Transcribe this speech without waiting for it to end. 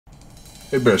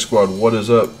Hey Bear Squad, what is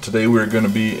up? Today we're going to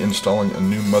be installing a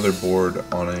new motherboard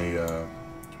on a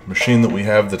machine that we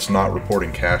have that's not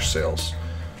reporting cash sales.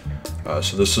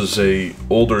 So this is a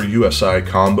older USI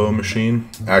combo machine.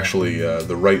 Actually,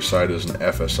 the right side is an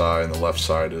FSI and the left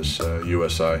side is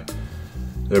USI.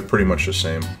 They're pretty much the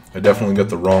same. I definitely got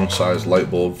the wrong size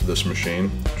light bulb for this machine,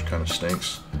 which kind of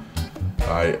stinks.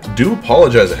 I do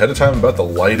apologize ahead of time about the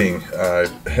lighting. I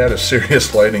had a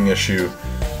serious lighting issue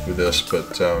with this,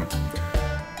 but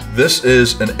this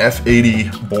is an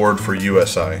F80 board for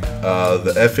USI.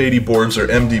 The F80 boards are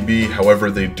MDB,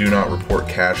 however they do not report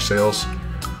cash sales.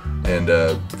 And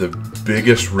the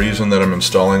biggest reason that I'm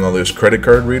installing all those credit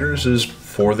card readers is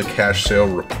for the cash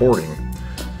sale reporting.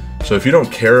 So if you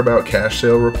don't care about cash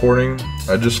sale reporting,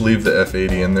 I just leave the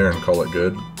F80 in there and call it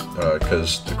good,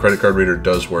 because the credit card reader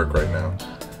does work right now.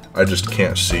 I just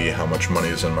can't see how much money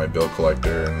is in my bill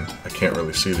collector, and I can't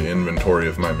really see the inventory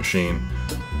of my machine,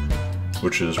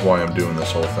 which is why I'm doing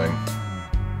this whole thing.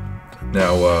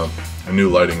 Now, I knew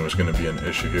lighting was going to be an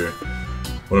issue here.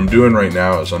 What I'm doing right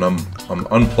now is I'm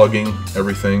unplugging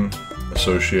everything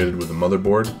associated with the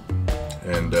motherboard,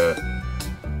 and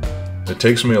it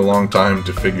takes me a long time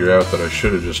to figure out that I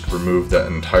should have just removed that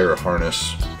entire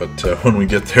harness, but when we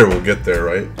get there, we'll get there,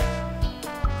 right?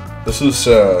 This is,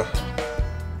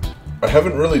 I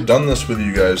haven't really done this with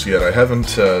you guys yet. I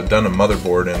haven't done a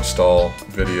motherboard install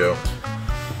video.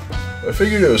 I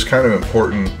figured it was kind of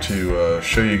important to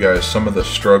show you guys some of the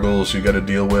struggles you got to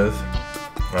deal with.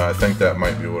 I think that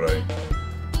might be what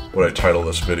I title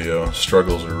this video.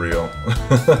 Struggles are real.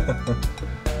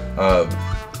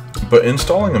 But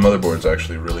installing a motherboard is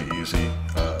actually really easy.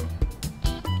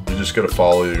 You just got to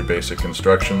follow your basic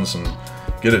instructions and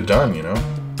get it done, you know?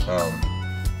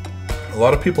 A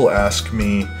lot of people ask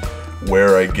me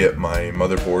where I get my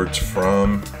motherboards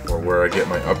from, or where I get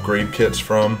my upgrade kits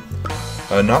from.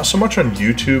 Not so much on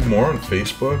YouTube, more on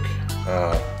Facebook.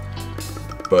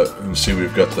 But you can see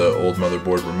we've got the old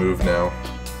motherboard removed now,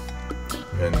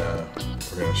 and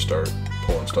we're going to start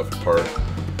pulling stuff apart.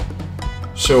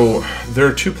 So there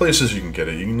are two places you can get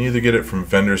it. You can either get it from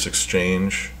Vendors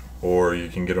Exchange, or you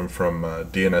can get them from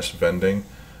DNS Vending.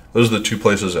 Those are the two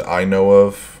places that I know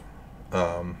of,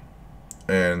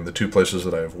 and the two places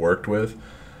that I have worked with.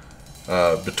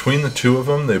 Between the two of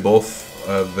them, they both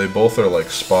are like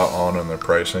spot on their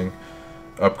pricing.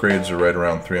 Upgrades are right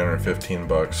around 315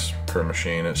 bucks per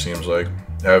machine, it seems like.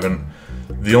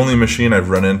 The only machine I've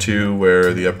run into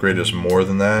where the upgrade is more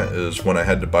than that is when I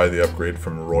had to buy the upgrade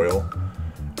from Royal.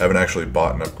 I haven't actually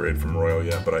bought an upgrade from Royal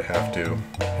yet, but I have to,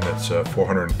 and it's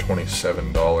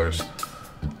 $427.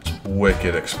 It's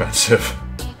wicked expensive.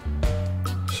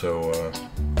 So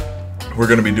we're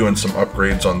going to be doing some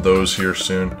upgrades on those here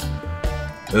soon.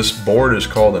 This board is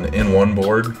called an in-one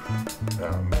board.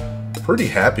 Pretty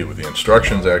happy with the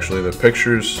instructions, actually. The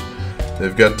pictures,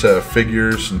 they've got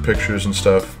figures and pictures and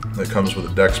stuff that comes with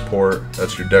a DEX port.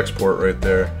 That's your DEX port right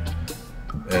there.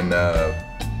 And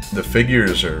the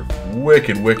figures are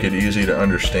wicked easy to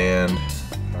understand.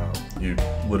 You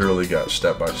literally got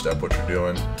step-by-step what you're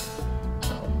doing.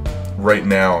 Right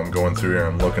now I'm going through here,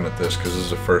 I'm looking at this because this is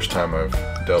the first time I've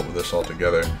dealt with this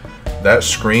altogether. That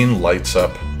screen lights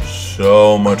up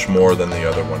so much more than the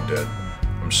other one did.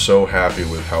 I'm so happy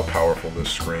with how powerful this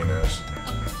screen is,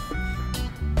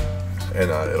 and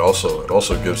it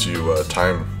also gives you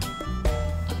time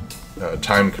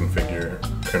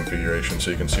configuration,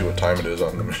 so you can see what time it is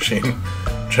on the machine,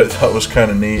 which I thought was kind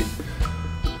of neat.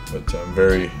 But I'm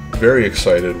very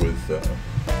excited with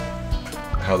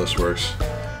how this works.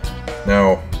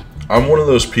 Now, I'm one of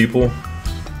those people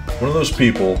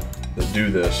that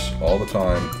do this all the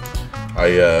time. I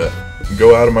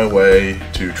go out of my way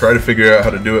to try to figure out how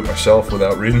to do it myself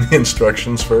without reading the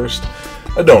instructions first.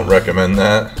 I don't recommend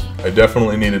that. I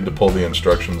definitely needed to pull the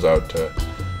instructions out to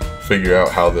figure out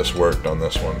how this worked on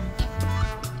this one,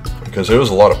 because there was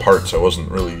a lot of parts I wasn't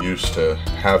really used to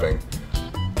having.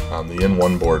 The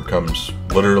in-one board comes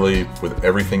literally with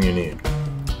everything you need,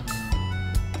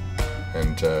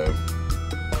 and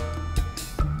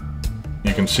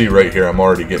you can see right here I'm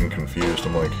already getting confused.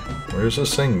 I'm like, where does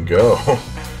this thing go?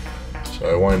 So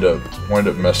I wind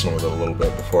up messing with it a little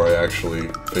bit before I actually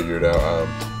figure it out.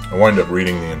 I wind up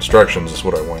reading the instructions is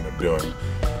what I wind up doing.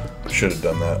 I should have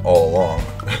done that all along.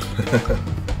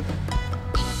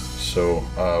 So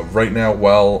right now,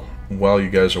 while you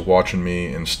guys are watching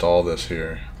me install this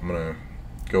here, I'm gonna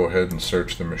go ahead and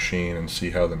search the machine and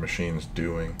see how the machine's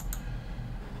doing.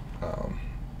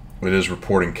 It is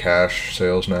reporting cash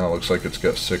sales now. It looks like it's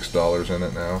got $6 in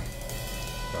it now.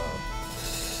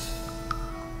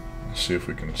 see if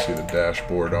we can see the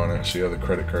dashboard on it, see how the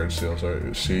credit card sales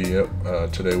are. See, yep,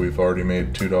 today we've already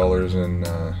made $2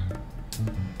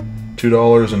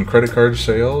 in credit card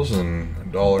sales and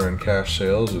 $1 in cash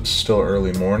sales. It's still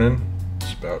early morning.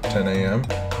 It's about 10 a.m.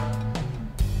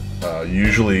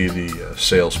 Usually the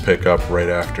sales pick up right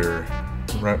after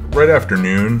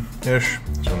noon-ish.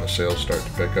 That's when the sales start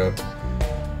to pick up.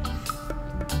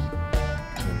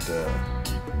 And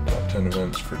top 10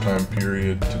 events for time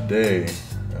period today.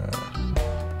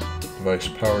 Device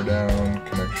power down,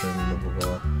 connection, blah, blah,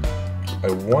 blah. I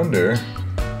wonder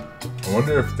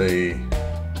if they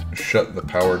shut the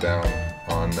power down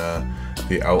on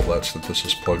the outlets that this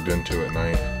is plugged into at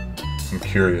night. I'm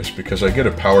curious because I get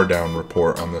a power down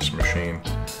report on this machine,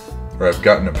 or I've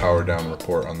gotten a power down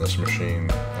report on this machine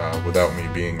without me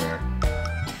being there.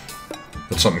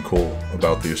 That's something cool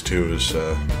about these too, is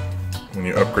when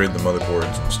you upgrade the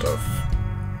motherboards and stuff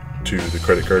to the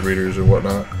credit card readers or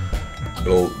whatnot,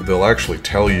 they'll actually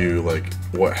tell you like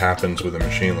what happens with the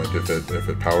machine, like if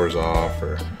it powers off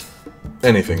or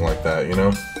anything like that, you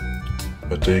know.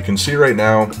 But you can see right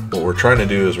now what we're trying to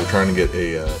do is we're trying to get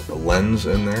a lens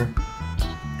in there.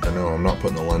 I know I'm not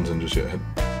putting the lens in just yet.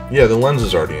 Yeah, the lens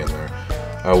is already in there.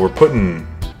 We're putting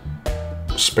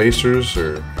spacers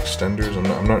or extenders.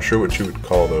 I'm not sure what you would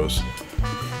call those.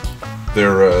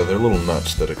 They're little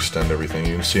nuts that extend everything.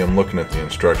 You can see I'm looking at the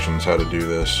instructions how to do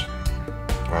this.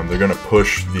 They're going to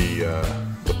push the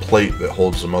plate that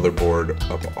holds the motherboard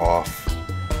up off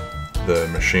the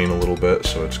machine a little bit,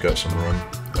 so it's got some room.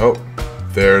 Oh,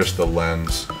 there's the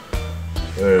lens.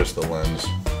 There's the lens.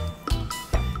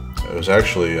 It was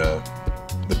actually,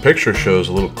 the picture shows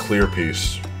a little clear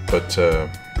piece, but I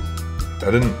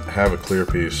didn't have a clear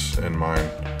piece in mind.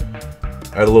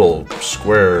 I had a little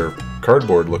square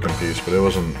cardboard looking piece, but it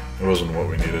wasn't what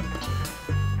we needed.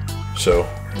 So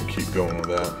we'll keep going with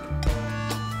that.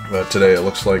 But today it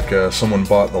looks like someone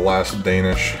bought the last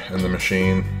Danish in the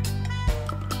machine.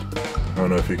 I don't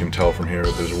know if you can tell from here,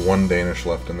 but there's one Danish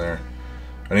left in there.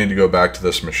 I need to go back to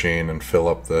this machine and fill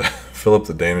up the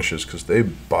Danishes because they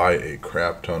buy a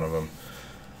crap ton of them.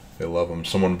 They love them.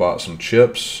 Someone bought some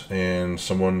chips and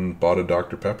someone bought a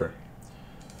Dr. Pepper.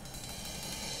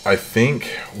 I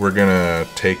think we're gonna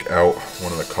take out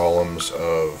one of the columns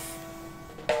of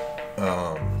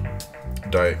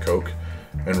Diet Coke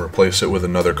and replace it with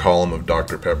another column of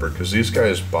Dr. Pepper because these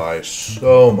guys buy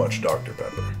so much Dr.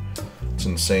 Pepper. It's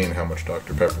insane how much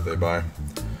Dr. Pepper they buy.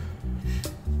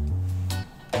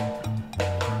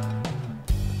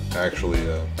 Actually,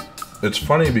 it's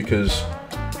funny because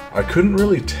I couldn't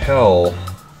really tell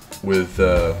with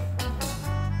the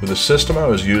system I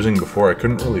was using before. I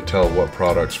couldn't really tell what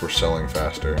products were selling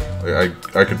faster.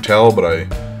 Like, I could tell, but I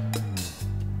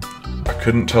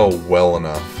couldn't tell well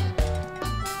enough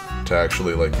to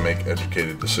actually like make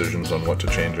educated decisions on what to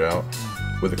change out.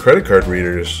 With the credit card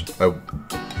readers, I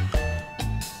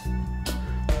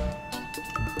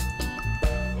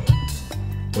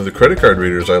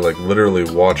like literally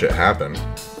watch it happen.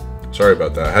 Sorry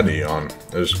about that. I had to yawn.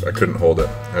 I couldn't hold it.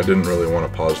 I didn't really want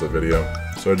to pause the video,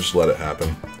 so I just let it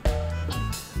happen.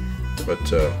 But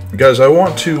guys, I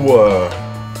want to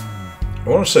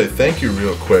say thank you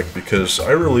real quick because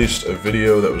I released a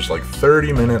video that was like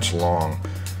 30 minutes long.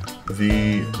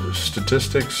 The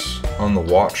statistics on the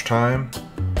watch time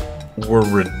were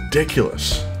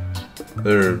ridiculous.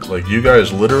 They're like, you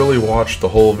guys literally watched the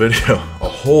whole video. A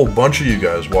whole bunch of you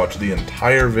guys watched the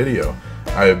entire video.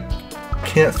 I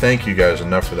can't thank you guys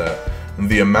enough for that. And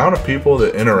the amount of people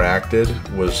that interacted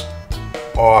was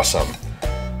awesome.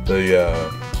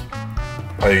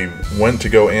 I went to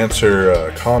go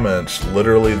answer comments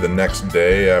literally the next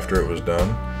day after it was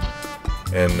done,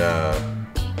 and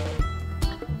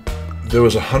there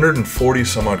was 140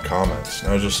 some odd comments.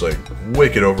 And I was just like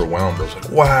wicked overwhelmed. I was like,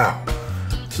 wow,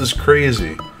 this is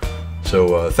crazy.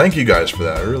 So thank you guys for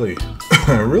that. I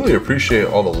really appreciate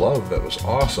all the love. That was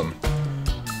awesome.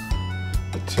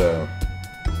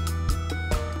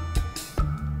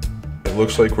 It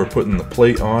looks like we're putting the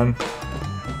plate on.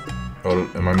 Oh,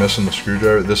 am I missing the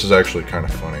screwdriver? This is actually kind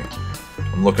of funny.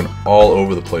 I'm looking all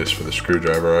over the place for the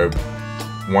screwdriver. I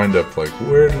wind up like,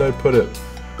 where did I put it?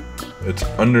 It's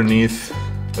underneath.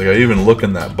 Like, I even look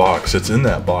in that box. It's in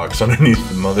that box underneath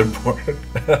the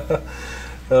motherboard.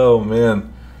 Oh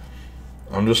man.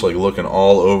 I'm just like looking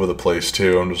all over the place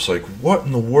too. I'm just like, what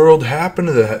in the world happened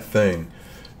to that thing?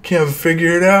 Can't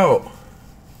figure it out.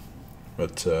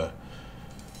 But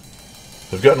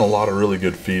I've gotten a lot of really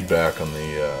good feedback on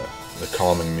the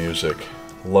calming music.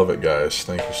 Love it, guys.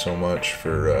 Thank you so much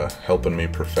for helping me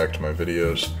perfect my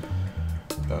videos.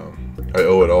 I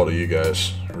owe it all to you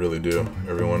guys. I really do.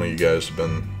 Every one of you guys have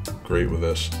been great with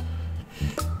this.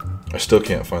 I still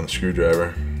can't find the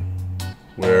screwdriver.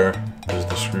 Where is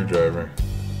the screwdriver?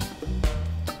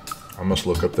 I must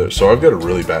look up there. So I've got a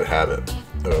really bad habit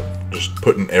of just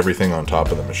putting everything on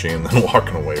top of the machine, then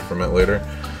walking away from it later.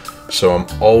 So I'm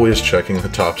always checking the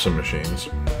tops of machines.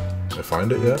 Did I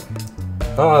find it yet?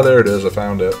 Ah, there it is. I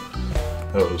found it.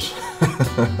 That was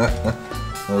that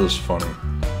was funny.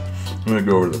 I'm gonna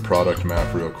go over to the product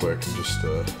map real quick and just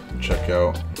check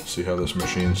out, see how this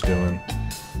machine's doing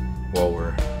while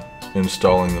we're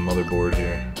installing the motherboard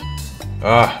here.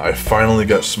 Ah, I finally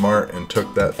got smart and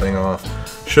took that thing off.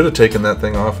 Should have taken that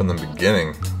thing off in the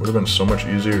beginning. Would have been so much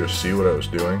easier to see what I was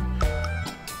doing.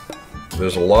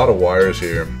 There's a lot of wires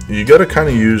here. You gotta kind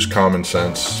of use common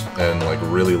sense and like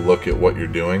really look at what you're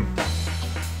doing.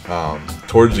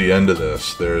 Towards the end of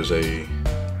this, there's a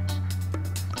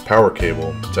power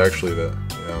cable. It's actually the,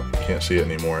 you know, you can't see it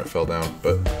anymore, it fell down,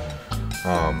 but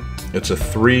it's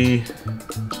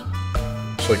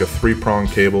like a three-prong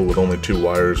cable with only 2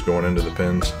 wires going into the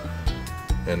pins,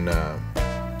 and I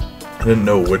didn't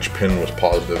know which pin was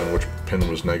positive and which pin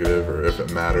was negative, or if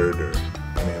it mattered or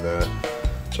any of that.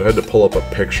 So I had to pull up a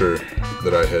picture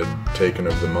that I had taken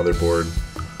of the motherboard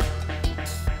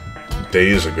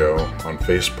days ago on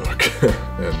Facebook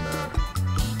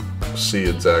and see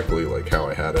exactly like how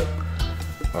I had it.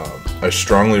 I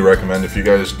strongly recommend, if you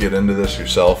guys get into this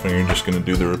yourself and you're just going to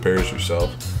do the repairs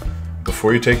yourself,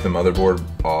 before you take the motherboard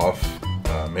off,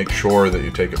 make sure that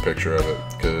you take a picture of it,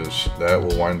 because that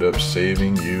will wind up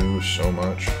saving you so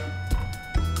much.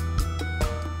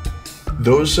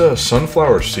 Those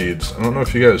sunflower seeds, I don't know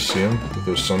if you guys see them, but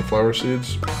those sunflower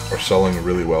seeds are selling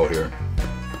really well here.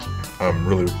 I'm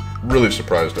really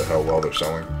surprised at how well they're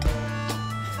selling.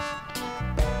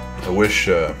 I wish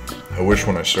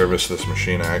when I serviced this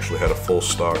machine I actually had a full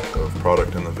stock of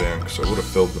product in the van, because I would have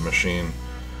filled the machine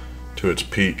to its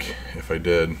peak if I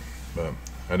did, but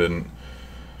I didn't.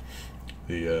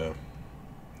 The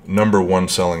 #1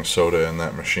 selling soda in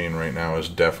that machine right now is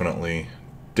definitely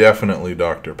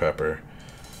Dr. Pepper.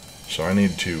 So I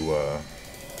need to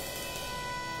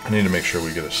make sure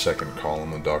we get a second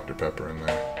column of Dr. Pepper in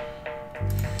there.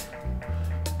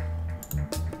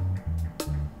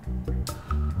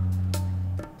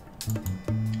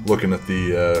 Looking at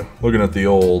the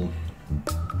old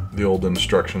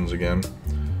instructions again.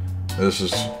 This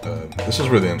is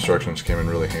where the instructions came in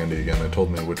really handy again. They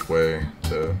told me which way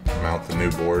to mount the new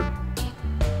board.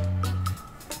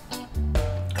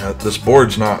 This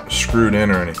board's not screwed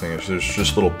in or anything. There's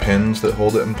just little pins that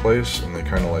hold it in place, and they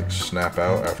kind of like snap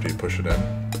out after you push it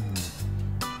in,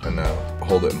 and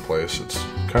hold it in place. It's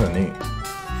kind of neat.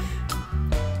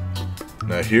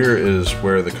 Now here is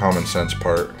where the common sense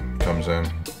part comes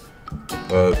in.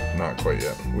 Not quite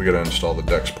yet. We gotta install the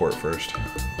DEX port first.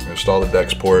 Install the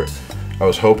DEX port. I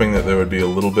was hoping that there would be a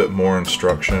little bit more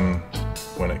instruction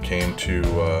when it came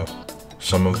to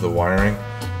some of the wiring,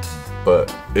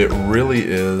 but it really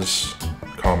is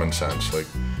common sense. Like,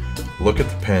 look at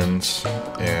the pins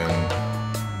and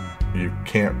you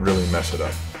can't really mess it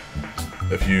up.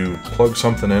 If you plug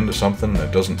something into something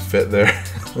that doesn't fit there,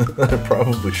 it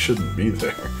probably shouldn't be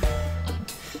there.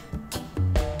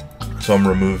 So I'm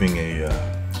removing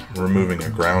a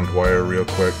ground wire real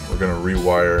quick. We're gonna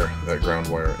rewire that ground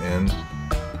wire in.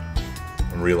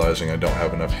 I'm realizing I don't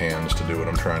have enough hands to do what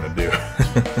I'm trying to do.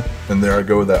 And there I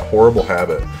go with that horrible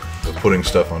habit of putting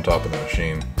stuff on top of the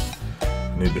machine.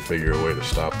 I need to figure a way to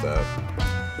stop that.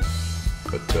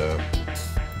 But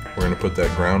we're gonna put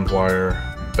that ground wire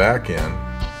back in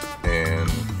and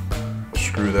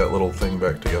screw that little thing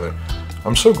back together.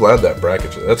 I'm so glad that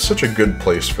that's such a good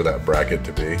place for that bracket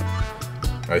to be.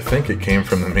 I think it came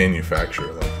from the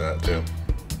manufacturer like that too.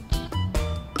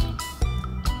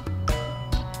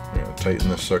 We're gonna tighten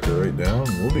this sucker right down.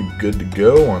 We'll be good to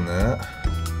go on that.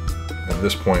 At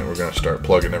this point, we're gonna start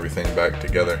plugging everything back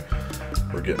together.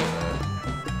 We're getting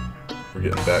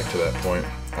back to that point.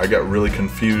 I got really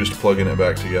confused plugging it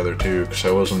back together too,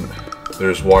 because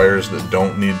there's wires that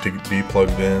don't need to be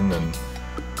plugged in, and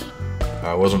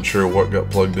I wasn't sure what got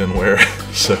plugged in where,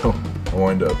 so I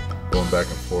wind up going back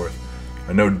and forth.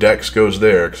 I know DEX goes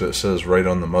there because it says right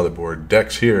on the motherboard,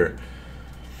 DEX here.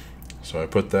 So I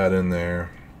put that in there,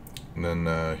 and then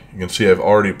you can see I've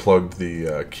already plugged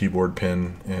the keyboard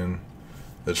pin in.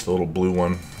 That's the little blue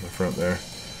one in the front there.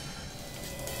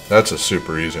 That's a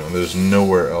super easy one. There's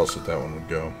nowhere else that one would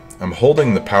go. I'm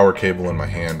holding the power cable in my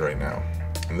hand right now,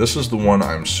 and this is the one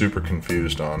I'm super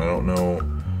confused on. I don't know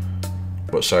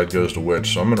what side goes to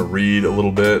which, so I'm going to read a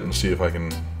little bit and see if I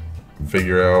can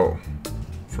figure out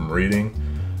from reading,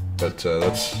 but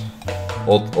that's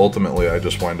ultimately I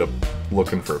just wind up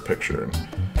looking for a picture and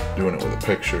doing it with a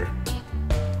picture.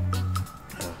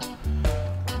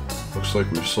 Looks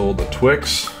like we've sold a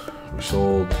Twix. We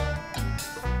sold...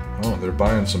 Oh, they're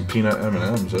buying some peanut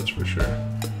M&Ms, that's for sure.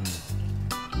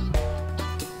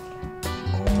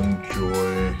 Almond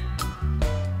Joy.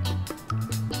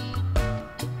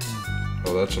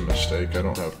 Oh, that's a mistake. I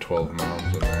don't have 12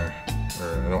 mounds in there.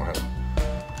 Or I don't have...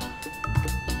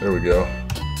 There we go.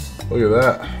 Look at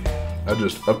that. I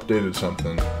just updated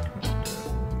something.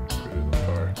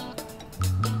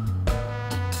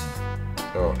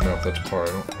 Oh, no, that's par. I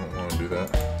don't want to do that.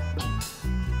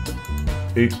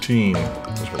 18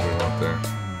 is what we want there.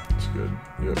 That's good.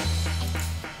 Yep.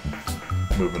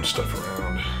 Moving stuff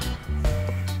around.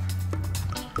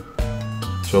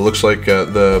 So it looks like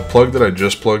the plug that I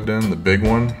just plugged in, the big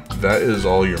one, that is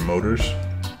all your motors.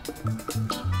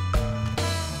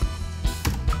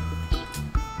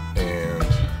 And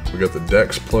we got the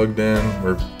decks plugged in.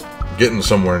 We're getting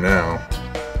somewhere now.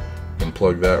 And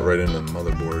plug that right into the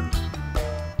motherboard.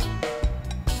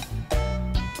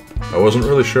 I wasn't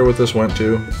really sure what this went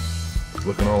to.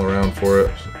 Looking all around for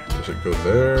it. Does it go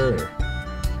there? Or...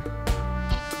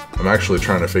 I'm actually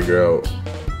trying to figure out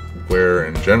where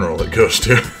in general it goes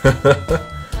to.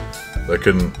 I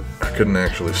couldn't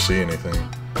actually see anything.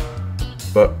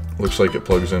 But looks like it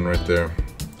plugs in right there.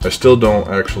 I still don't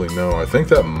actually know. I think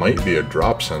that might be a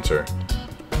drop sensor.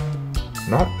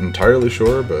 Not entirely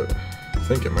sure, but I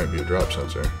think it might be a drop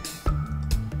sensor.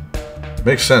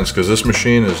 Makes sense because this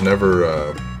machine is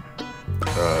never.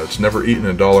 It's never eaten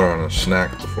 $1 on a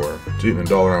snack before. It's eaten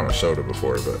 $1 on a soda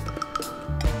before, but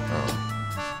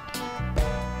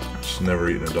it's never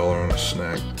eaten $1 on a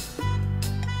snack.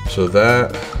 So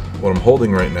that, what I'm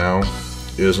holding right now,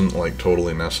 isn't like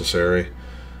totally necessary.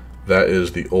 That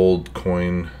is the old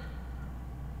coin,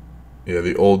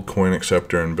 the old coin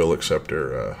acceptor and bill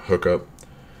acceptor hookup.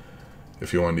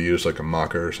 If you wanted to use like a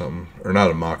maca or something, or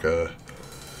not a maca.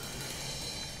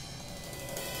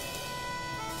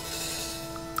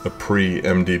 A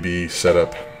pre-MDB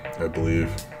setup, I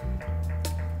believe.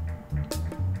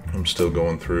 I'm still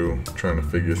going through, trying to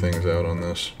figure things out on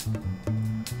this.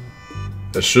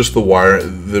 It's just the wire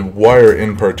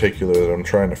in particular that I'm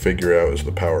trying to figure out is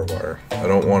the power wire. I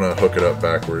don't want to hook it up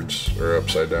backwards or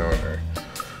upside down, or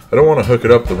I don't want to hook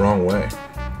it up the wrong way.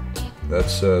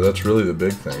 That's really the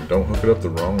big thing. Don't hook it up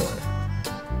the wrong way.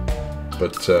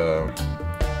 But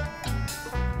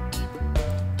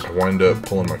I wind up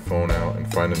pulling my phone out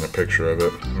and finding a picture of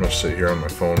it. I'm gonna sit here on my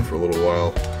phone for a little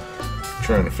while,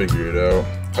 trying to figure it out.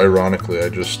 Ironically, I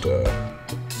just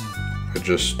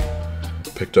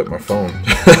picked up my phone.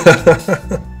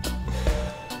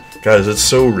 Guys, it's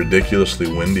so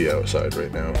ridiculously windy outside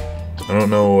right now. I don't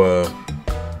know.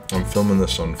 I'm filming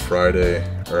this on Friday,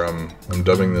 or I'm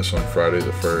dubbing this on Friday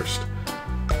the 1st,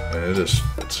 and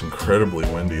it's incredibly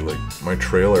windy. Like my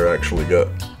trailer actually got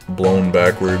blown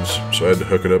backwards, so I had to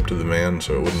hook it up to the van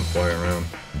so it wouldn't fly around.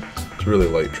 It's a really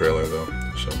light trailer though,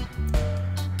 so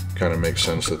kind of makes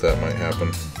sense that that might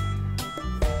happen.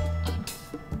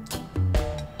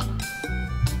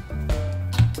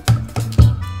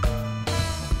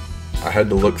 I had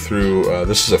to look through,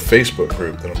 this is a Facebook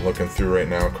group that I'm looking through right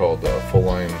now called Full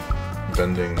Line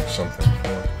Vending something.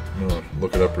 I'm gonna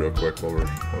look it up real quick while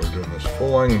we're doing this. Full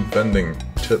Line Vending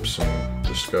Tips and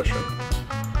Discussion.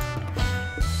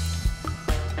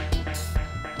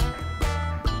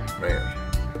 Man.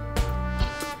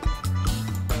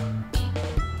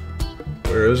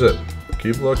 Where is it?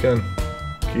 Keep looking.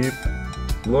 Keep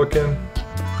looking.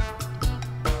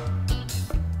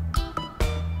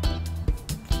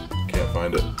 Can't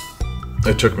find it.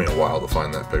 It took me a while to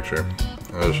find that picture.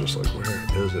 I was just like,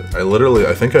 where is it?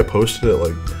 I think I posted it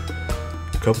like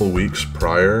a couple weeks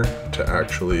prior to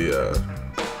actually,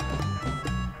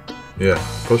 yeah,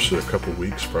 posted a couple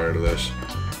weeks prior to this.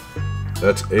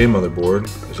 That's a motherboard.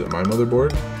 Is it my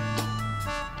motherboard?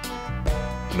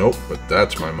 Nope, but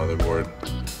that's my motherboard.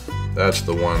 That's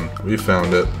the one. We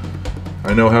found it.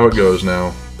 I know how it goes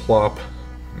now. Plop.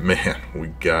 Man, we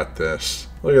got this.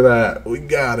 Look at that. We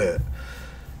got it.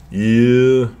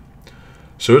 Yeah.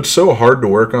 So it's so hard to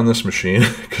work on this machine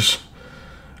because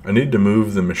I need to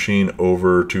move the machine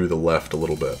over to the left a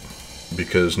little bit.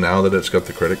 Because now that it's got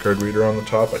the credit card reader on the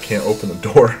top, I can't open the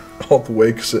door all the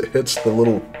way because it hits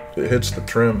the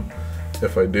trim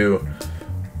if I do.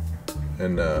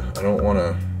 And I don't want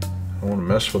to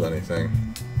mess with anything.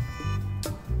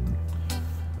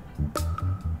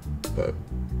 But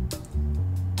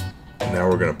now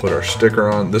we're gonna put our sticker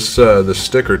on. This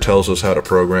sticker tells us how to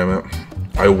program it.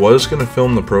 I was gonna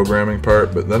film the programming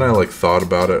part, but then I like thought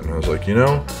about it and I was like, you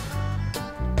know,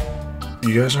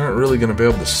 you guys aren't really gonna be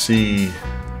able to see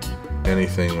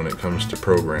anything when it comes to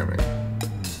programming.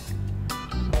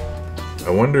 I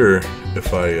wonder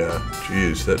if I,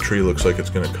 geez, that tree looks like it's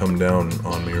gonna come down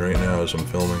on me right now as I'm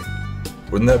filming.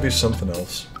 Wouldn't that be something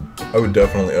else? I would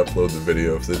definitely upload the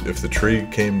video if the tree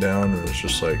came down and it was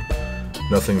just like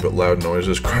nothing but loud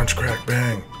noises, crunch, crack,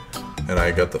 bang, and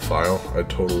I got the file. I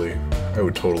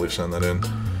would totally send that in.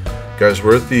 Guys,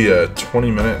 we're at the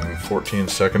 20-minute and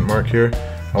 14-second mark here.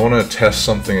 I want to test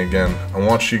something again. I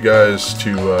want you guys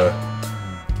to,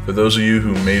 for those of you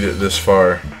who made it this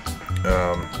far,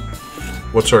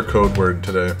 what's our code word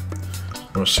today?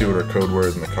 I want to see what our code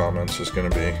word in the comments is going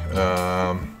to be.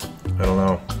 I don't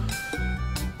know.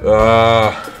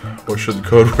 What should the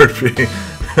code word be?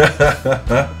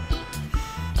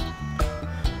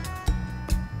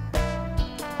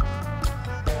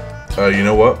 You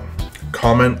know what?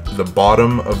 Comment the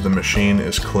bottom of the machine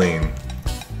is clean.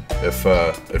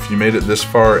 If you made it this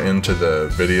far into the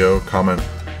video, comment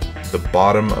the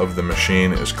bottom of the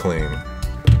machine is clean.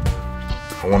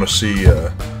 I want to see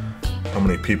how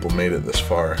many people made it this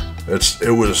far.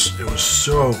 It was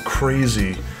so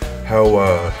crazy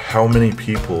how many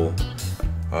people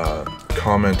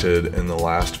commented in the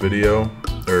last video,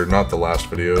 or not the last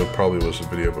video, it probably was the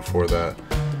video before that,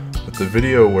 but the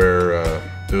video where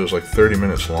it was like 30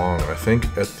 minutes long. I think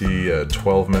at the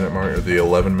 12-minute mark or the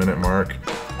 11-minute mark,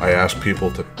 I asked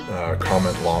people to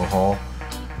comment long haul,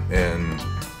 and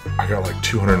I got like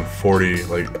 240.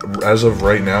 Like, as of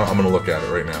right now, I'm gonna look at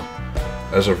it right now.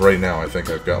 As of right now, I think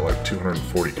I've got like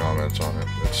 240 comments on it.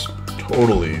 It's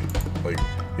totally, like,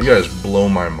 you guys blow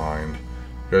my mind.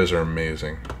 You guys are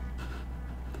amazing.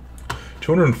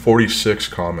 246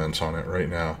 comments on it right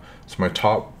now. It's my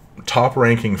top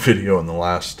ranking video in the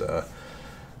last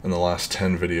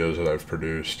 10 videos that I've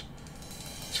produced.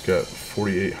 It's got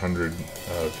 4,800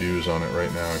 views on it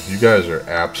right now. You guys are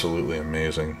absolutely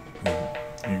amazing.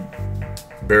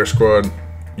 Bear Squad,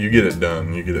 you get it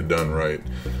done. You get it done right.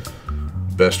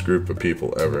 Best group of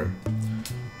people ever.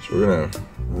 So we're gonna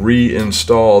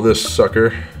reinstall this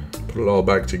sucker, put it all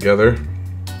back together.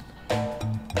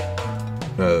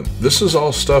 This is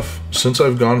all stuff, since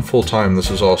I've gone full time, this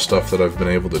is all stuff that I've been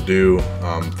able to do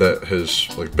that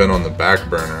has like been on the back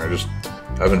burner. I just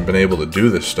haven't been able to do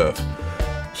this stuff.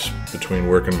 Just between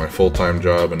working my full-time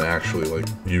job and actually like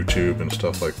YouTube and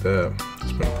stuff like that,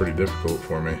 it's been pretty difficult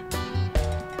for me.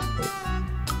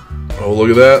 Oh, look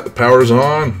at that, the power's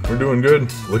on, we're doing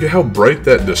good. Look at how bright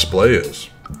that display is.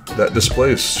 That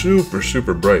display is super,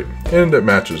 super bright, and it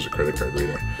matches the credit card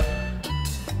reader.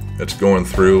 It's going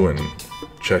through and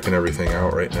checking everything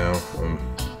out right now. I'm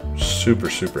super,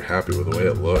 super happy with the way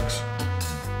it looks.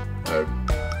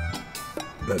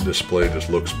 That display just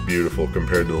looks beautiful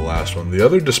compared to the last one. The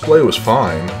other display was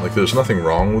fine, like there's nothing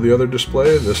wrong with the other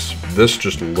display. This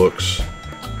just looks,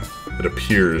 it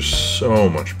appears so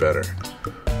much better.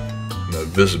 And the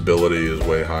visibility is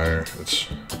way higher.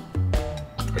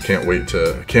 I can't wait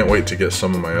to get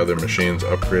some of my other machines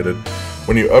upgraded.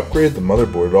 When you upgrade the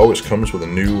motherboard, it always comes with a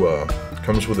new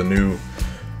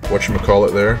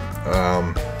whatchamacallit there.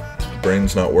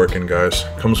 Brain's not working, guys.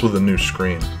 Comes with a new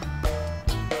screen.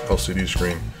 LCD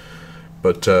screen.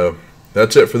 But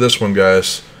that's it for this one,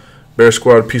 guys. Bear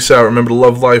Squad, peace out. Remember to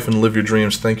love life and live your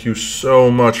dreams. Thank you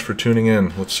so much for tuning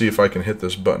in. Let's see if I can hit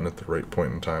this button at the right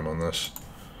point in time on this.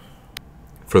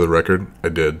 For the record, I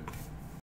did.